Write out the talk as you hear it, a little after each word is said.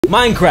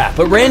Minecraft,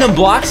 but random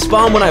blocks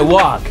spawn when I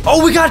walk.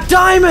 Oh, we got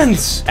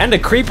diamonds! And a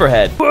creeper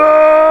head.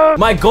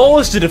 My goal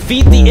is to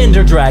defeat the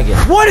Ender Dragon.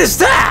 What is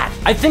that?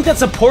 I think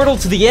that's a portal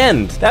to the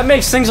end. That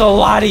makes things a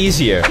lot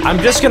easier. I'm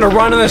just gonna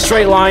run in a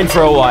straight line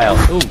for a while.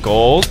 Ooh,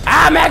 gold.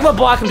 Ah, magma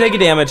block, I'm taking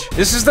damage.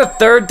 This is the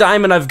third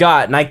diamond I've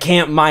got, and I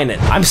can't mine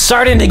it. I'm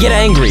starting to get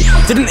angry.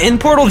 Did an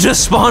end portal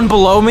just spawn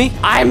below me?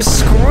 I'm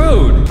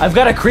screwed. I've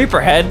got a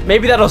creeper head.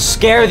 Maybe that'll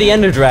scare the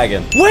Ender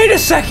Dragon. Wait a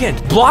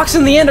second. Blocks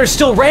in the end are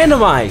still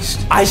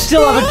randomized. I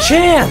still have a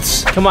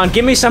chance. Come on,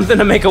 give me something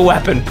to make a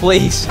weapon,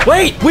 please.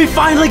 Wait, we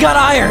finally got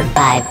iron.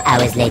 5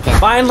 hours later.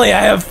 Finally,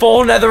 I have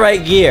full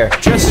netherite gear.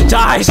 Just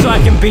die so I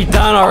can be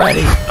done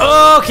already.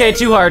 Okay,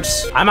 2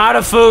 hearts. I'm out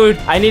of food.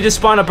 I need to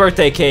spawn a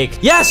birthday cake.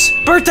 Yes,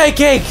 birthday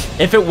cake.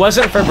 If it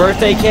wasn't for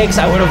birthday cakes,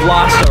 I would have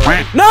lost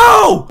already.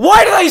 No!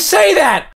 Why did I say that?